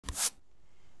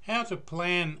How to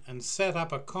plan and set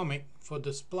up a comic for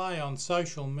display on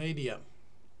social media.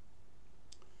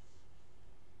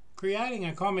 Creating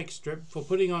a comic strip for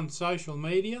putting on social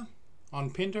media, on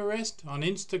Pinterest, on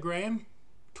Instagram,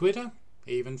 Twitter,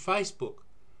 even Facebook,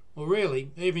 or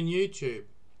really even YouTube.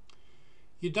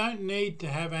 You don't need to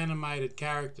have animated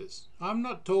characters. I'm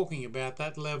not talking about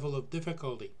that level of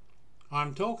difficulty.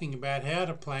 I'm talking about how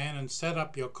to plan and set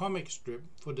up your comic strip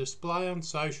for display on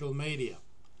social media.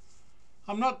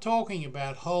 I'm not talking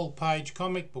about whole page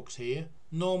comic books here,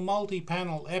 nor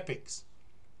multi-panel epics.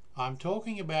 I'm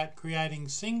talking about creating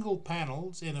single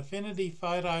panels in Affinity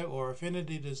Photo or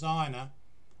Affinity Designer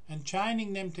and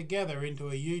chaining them together into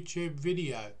a YouTube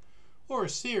video or a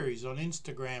series on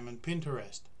Instagram and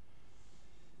Pinterest.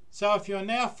 So if you're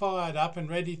now fired up and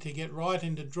ready to get right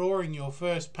into drawing your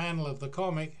first panel of the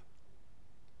comic,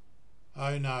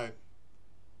 oh no,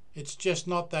 it's just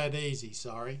not that easy,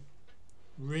 sorry.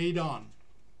 Read on.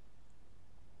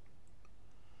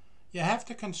 You have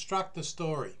to construct a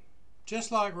story,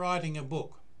 just like writing a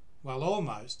book. Well,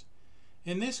 almost.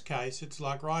 In this case, it's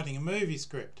like writing a movie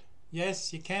script.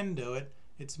 Yes, you can do it.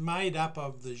 It's made up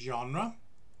of the genre,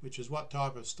 which is what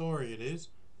type of story it is,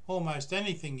 almost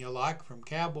anything you like, from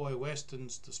cowboy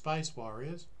westerns to space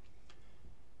warriors.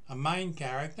 A main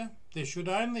character. There should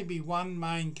only be one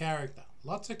main character.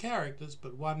 Lots of characters,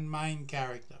 but one main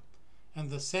character. And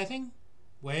the setting?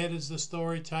 Where does the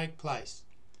story take place?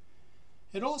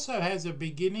 It also has a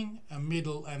beginning, a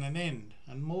middle and an end,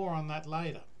 and more on that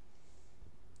later.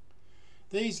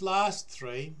 These last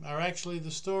three are actually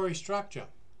the story structure.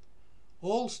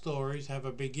 All stories have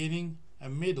a beginning, a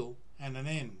middle and an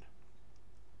end.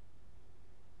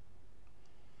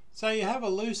 So you have a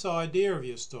loose idea of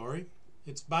your story.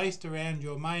 It's based around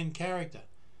your main character,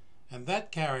 and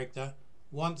that character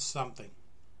wants something.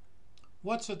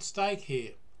 What's at stake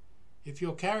here? If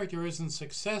your character isn't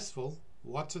successful,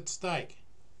 what's at stake?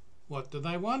 What do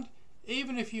they want?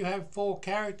 Even if you have 4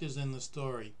 characters in the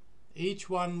story, each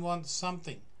one wants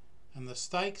something, and the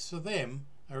stakes for them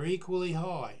are equally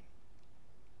high.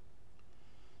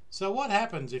 So what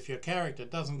happens if your character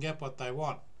doesn't get what they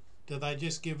want? Do they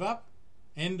just give up?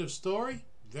 End of story?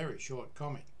 Very short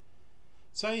comic.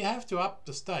 So you have to up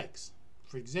the stakes.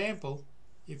 For example,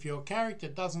 if your character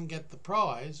doesn't get the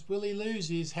prize, will he lose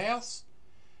his house?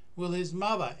 Will his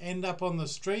mother end up on the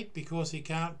street because he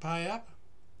can't pay up?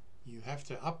 You have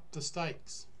to up the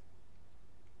stakes.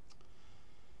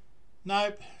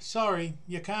 Nope, sorry,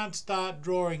 you can't start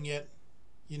drawing yet.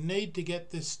 You need to get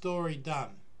this story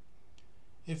done.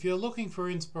 If you're looking for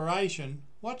inspiration,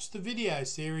 watch the video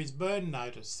series Burn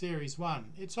Notice Series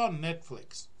 1. It's on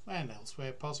Netflix, and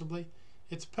elsewhere possibly.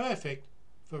 It's perfect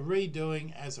for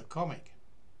redoing as a comic.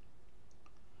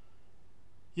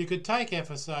 You could take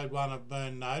episode 1 of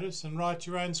Burn Notice and write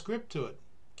your own script to it.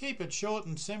 Keep it short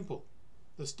and simple.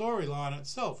 The storyline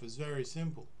itself is very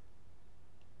simple.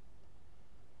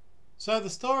 So the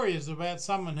story is about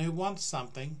someone who wants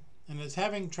something and is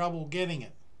having trouble getting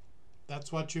it.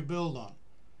 That's what you build on.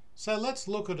 So let's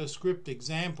look at a script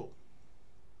example.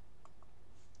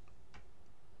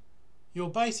 Your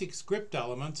basic script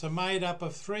elements are made up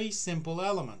of 3 simple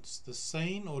elements: the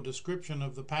scene or description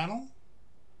of the panel,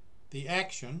 the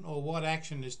action or what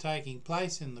action is taking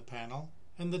place in the panel,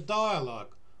 and the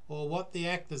dialogue or what the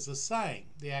actors are saying,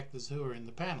 the actors who are in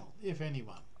the panel, if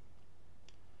anyone.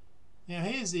 Now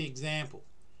here's the example.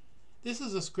 This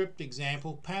is a script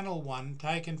example, panel 1,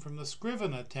 taken from the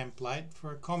Scrivener template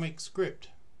for a comic script.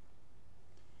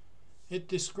 It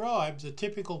describes a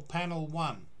typical panel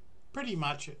 1, pretty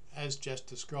much as just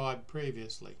described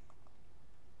previously.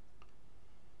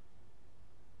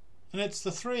 And it's the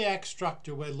 3-act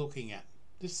structure we're looking at.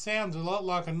 This sounds a lot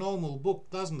like a normal book,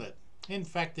 doesn't it? In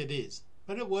fact it is,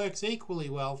 but it works equally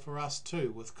well for us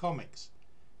too with comics.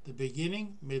 The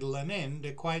beginning, middle and end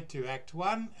equate to Act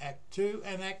 1, Act 2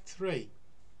 and Act 3.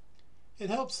 It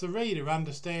helps the reader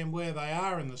understand where they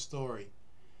are in the story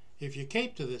if you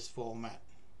keep to this format.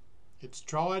 It's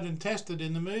tried and tested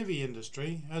in the movie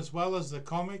industry as well as the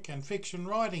comic and fiction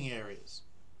writing areas.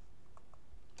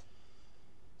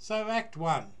 So Act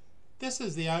 1. This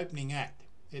is the opening act.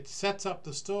 It sets up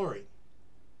the story.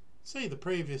 See the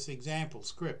previous example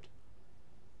script.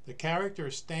 The character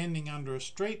is standing under a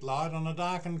street light on a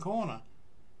darkened corner.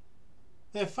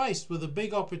 They're faced with a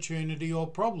big opportunity or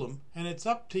problem, and it's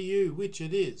up to you which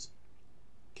it is.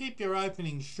 Keep your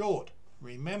opening short.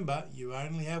 Remember, you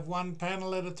only have 1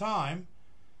 panel at a time,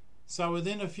 so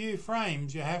within a few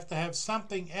frames you have to have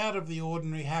something out of the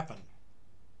ordinary happen.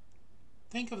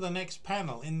 Think of the next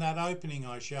panel in that opening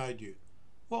I showed you.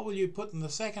 What will you put in the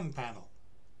second panel?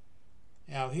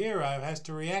 Our hero has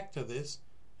to react to this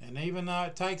And even though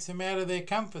it takes them out of their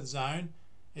comfort zone,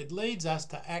 it leads us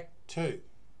to Act 2.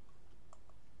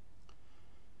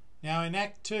 Now in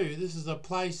Act 2, this is a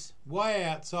place way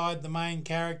outside the main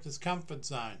character's comfort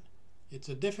zone. It's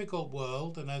a difficult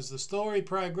world, and as the story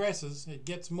progresses, it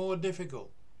gets more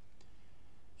difficult.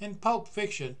 In Pulp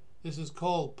Fiction, this is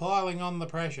called piling on the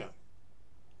pressure.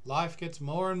 Life gets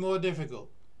more and more difficult.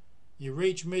 You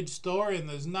reach mid-story and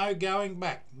there's no going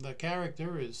back. The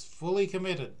character is fully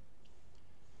committed.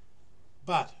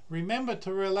 But remember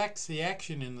to relax the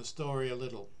action in the story a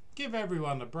little. Give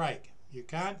everyone a break. You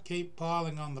can't keep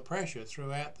piling on the pressure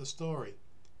throughout the story.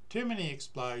 Too many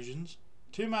explosions,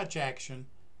 too much action,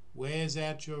 wears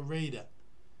out your reader.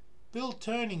 Build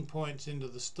turning points into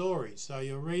the story so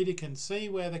your reader can see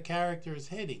where the character is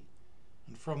heading,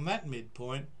 and from that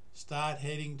midpoint start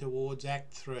heading towards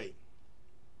Act 3.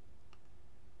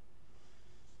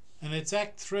 And it's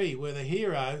Act 3 where the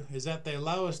hero is at their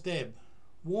lowest ebb,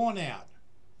 worn out,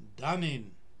 done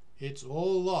in, it's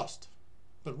all lost.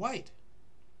 But wait,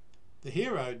 the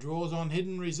hero draws on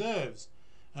hidden reserves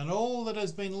and all that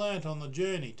has been learnt on the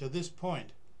journey to this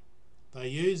point. They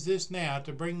use this now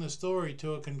to bring the story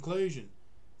to a conclusion.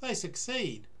 They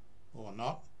succeed, or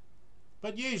not,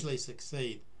 but usually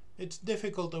succeed. It's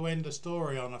difficult to end a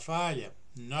story on a failure.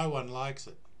 No one likes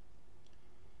it.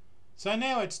 So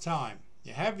now it's time.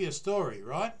 You have your story,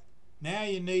 right? Now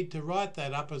you need to write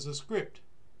that up as a script.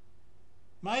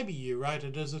 Maybe you wrote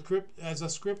it as a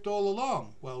script all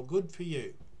along. Well, good for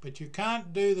you. But you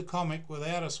can't do the comic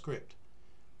without a script.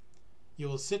 You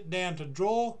will sit down to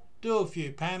draw, do a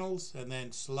few panels, and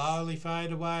then slowly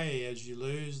fade away as you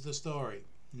lose the story.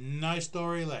 No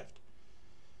story left.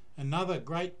 Another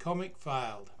great comic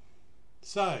failed.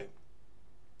 So,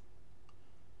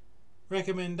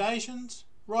 recommendations: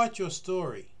 write your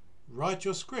story, write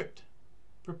your script,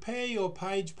 prepare your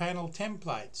page panel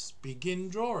templates, begin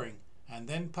drawing, and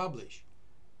then publish.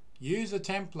 Use a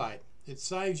template. It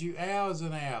saves you hours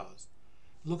and hours.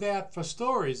 Look out for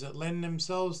stories that lend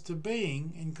themselves to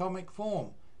being in comic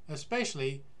form,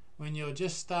 especially when you're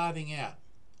just starting out,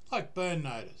 like Burn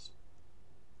Notice.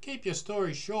 Keep your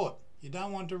story short. You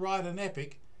don't want to write an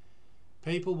epic.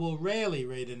 People will rarely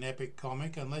read an epic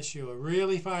comic unless you are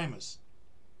really famous.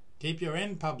 Keep your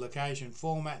end publication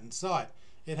format in sight.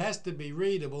 It has to be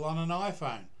readable on an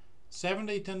iPhone.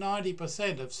 70 to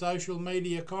 90% of social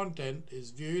media content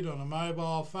is viewed on a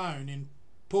mobile phone in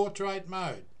portrait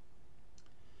mode.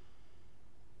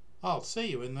 I'll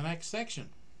see you in the next section.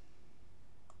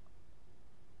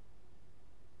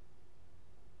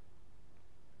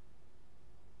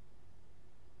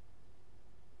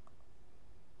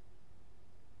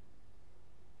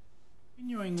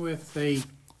 Continuing with the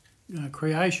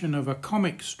creation of a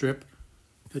comic strip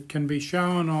that can be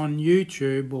shown on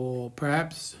YouTube or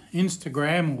perhaps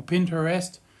Instagram or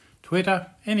Pinterest, Twitter,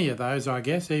 any of those I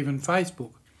guess, even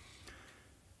Facebook.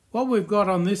 What we've got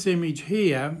on this image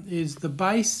here is the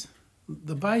base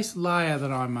layer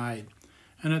that I made,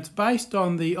 and it's based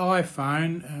on the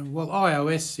iPhone,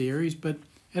 iOS series, but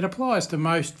it applies to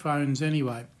most phones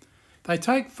anyway. They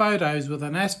take photos with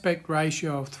an aspect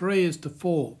ratio of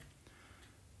 3:4.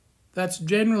 That's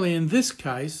generally, in this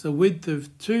case, a width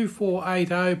of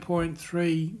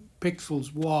 2480.3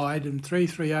 pixels wide and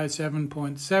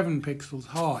 3307.7 pixels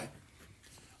high.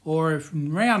 Or if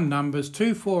in round numbers,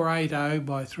 2480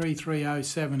 by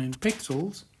 3307 in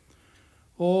pixels.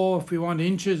 Or if we want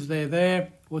inches, they're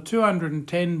there. Or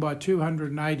 210 by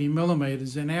 280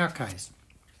 millimeters in our case.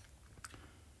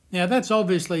 Now that's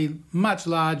obviously much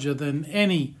larger than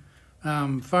any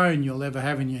phone you'll ever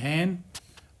have in your hand.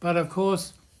 But of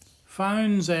course,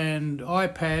 phones and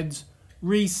iPads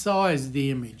resize the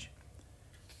image.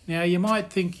 Now you might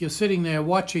think you're sitting there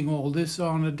watching all this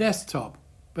on a desktop,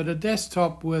 but a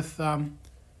desktop with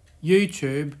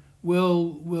YouTube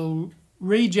will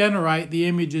regenerate the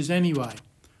images anyway.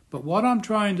 But what I'm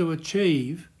trying to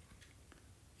achieve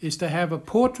is to have a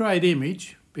portrait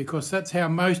image, because that's how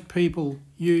most people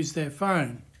use their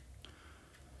phone.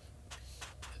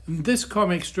 And this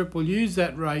comic strip will use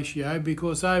that ratio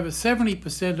because over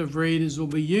 70% of readers will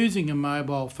be using a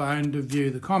mobile phone to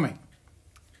view the comic.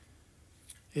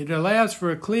 It allows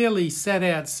for a clearly set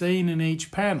out scene in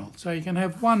each panel, so you can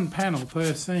have one panel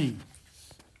per scene.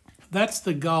 That's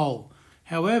the goal.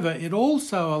 However, it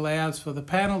also allows for the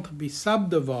panel to be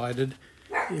subdivided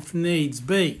if needs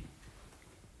be.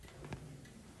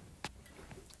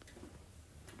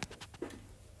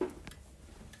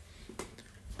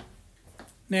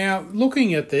 Now,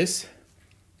 looking at this,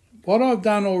 what I've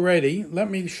done already, let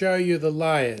me show you the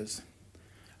layers.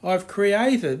 I've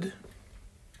created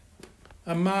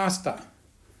a master,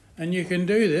 and you can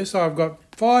do this. I've got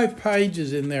 5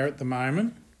 pages in there at the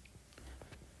moment.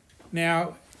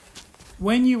 Now,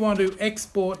 when you want to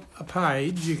export a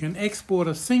page, you can export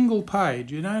a single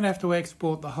page. You don't have to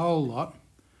export the whole lot.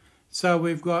 So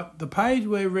we've got the page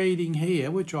we're reading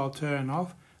here, which I'll turn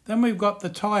off. Then we've got the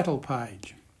title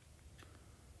page.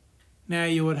 Now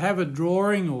you would have a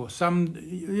drawing or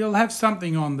you'll have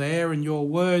something on there and your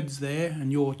words there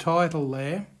and your title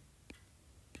there.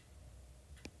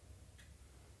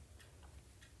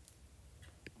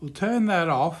 We'll turn that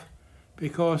off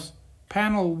because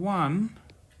panel 1,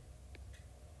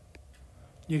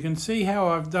 you can see how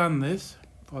I've done this.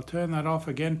 If I turn that off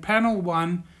again, panel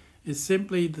 1 is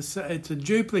simply, it's a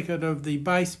duplicate of the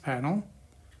base panel.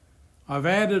 I've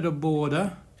added a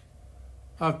border.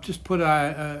 I've just put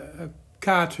a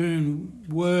cartoon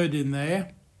word in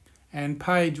there and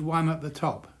page 1 at the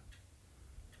top.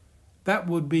 That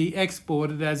would be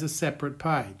exported as a separate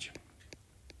page.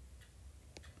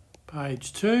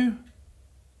 Page 2.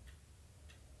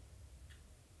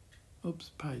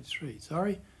 Oops, page 3,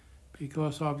 sorry.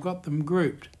 Because I've got them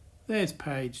grouped. There's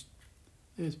page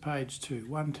 2,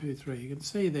 1, 2, 3. You can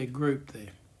see they're grouped there.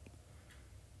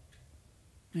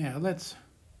 Now let's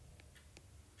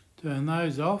turn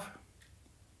those off,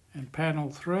 and panel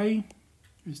 3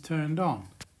 is turned on.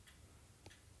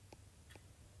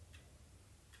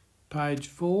 Page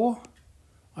 4,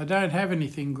 I don't have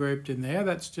anything grouped in there,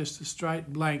 that's just a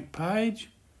straight blank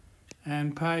page.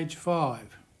 And page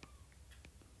 5,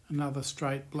 another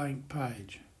straight blank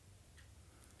page.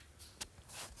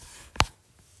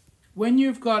 When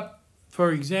you've got,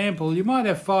 for example, you might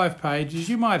have 5 pages,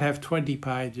 you might have 20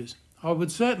 pages. I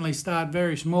would certainly start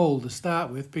very small to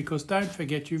start with, because don't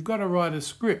forget you've got to write a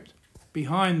script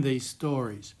behind these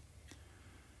stories.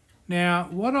 Now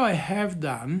what I have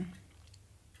done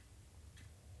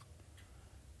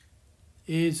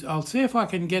is, I'll see if I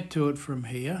can get to it from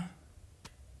here.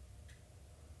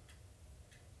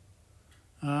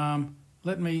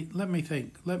 Let me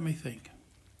think.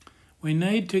 We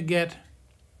need to get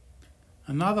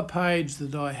another page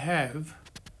that I have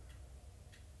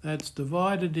that's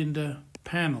divided into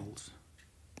panels.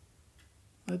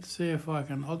 Let's see if I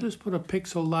can, I'll just put a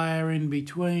pixel layer in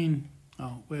between.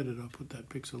 Oh, where did I put that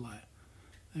pixel layer?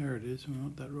 There it is, we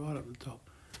want that right up the top.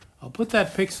 I'll put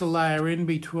that pixel layer in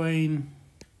between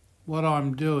what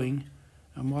I'm doing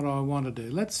and what I want to do.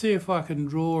 Let's see if I can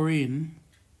draw in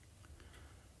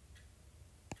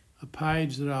a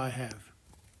page that I have.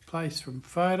 Place from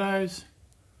photos,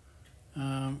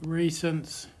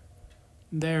 recents,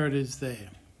 there it is there.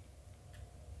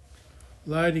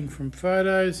 Loading from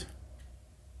photos,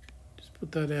 just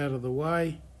put that out of the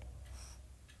way.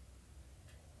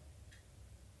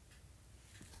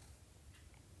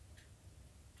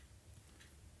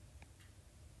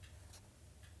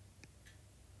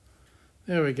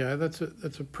 There we go, that's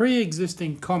a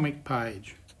pre-existing comic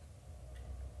page.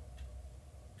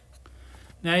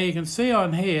 Now you can see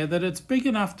on here that it's big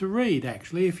enough to read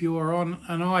actually if you are on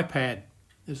an iPad.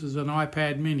 This is an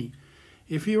iPad mini.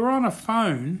 If you were on a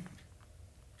phone,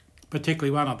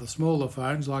 particularly one of the smaller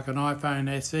phones like an iPhone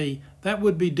SE, that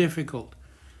would be difficult.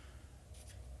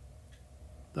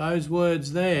 Those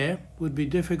words there would be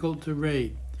difficult to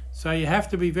read. So you have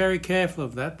to be very careful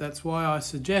of that. That's why I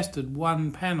suggested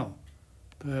 1 panel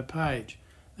per page.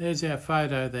 There's our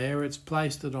photo there. It's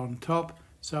placed it on top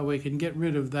so we can get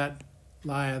rid of that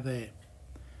layer there.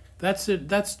 That's it.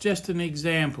 That's just an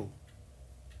example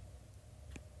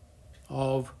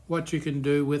of what you can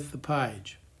do with the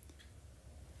page.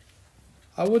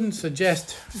 I wouldn't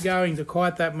suggest going to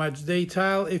quite that much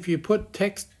detail. If you put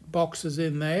text boxes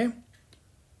in there,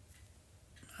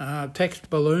 text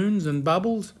balloons and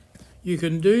bubbles, you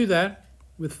can do that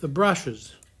with the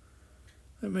brushes.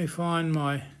 Let me find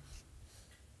my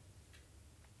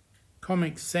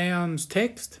Comic Sounds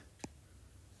text.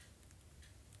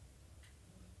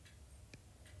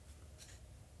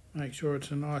 Make sure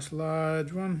it's a nice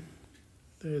large one.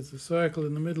 There's the circle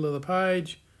in the middle of the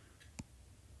page.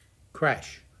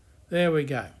 Crash. There we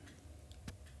go.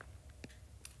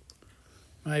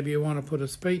 Maybe you want to put a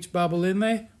speech bubble in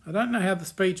there. I don't know how the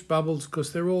speech bubbles,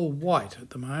 because they're all white at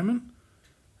the moment.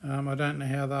 I don't know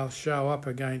how they'll show up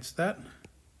against that.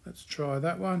 Let's try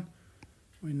that one.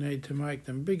 We need to make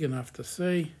them big enough to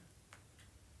see.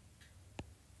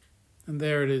 And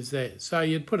there it is there. So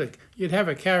you'd have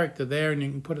a character there and you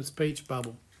can put a speech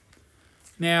bubble.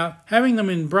 Now, having them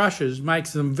in brushes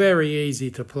makes them very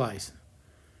easy to place.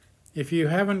 If you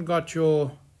haven't got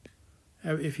your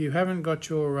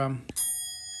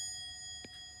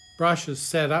brushes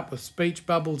set up with speech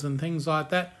bubbles and things like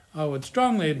that, I would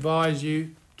strongly advise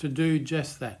you to do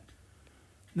just that.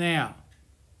 Now,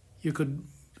 you could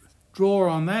draw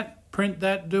on that, print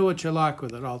that, do what you like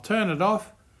with it. I'll turn it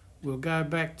off. We'll go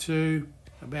back to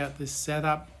about this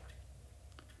setup,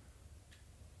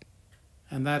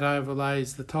 and that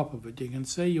overlays the top of it. You can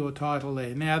see your title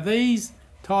there. Now these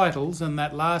titles and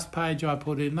that last page I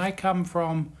put in, they come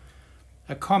from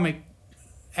a comic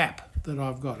app that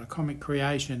I've got, a comic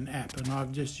creation app, and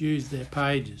I've just used their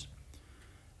pages.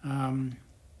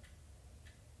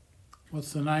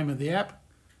 What's the name of the app?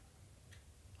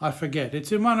 I forget.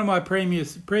 It's in one of my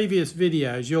previous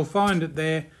videos. You'll find it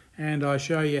there, and I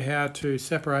show you how to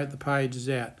separate the pages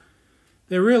out.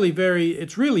 They're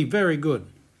it's really very good.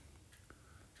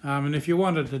 And if you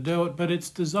wanted to do it, but it's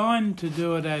designed to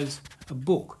do it as a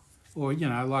book, or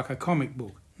like a comic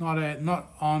book, not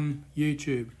on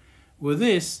YouTube. With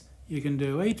this, you can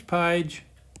do each page,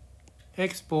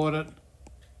 export it,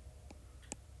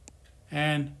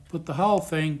 and put the whole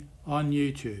thing on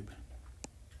YouTube.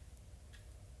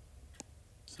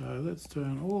 So let's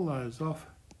turn all those off.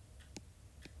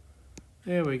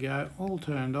 There we go, all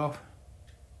turned off.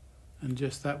 And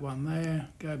just that one there,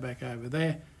 go back over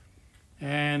there,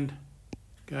 and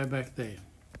go back there.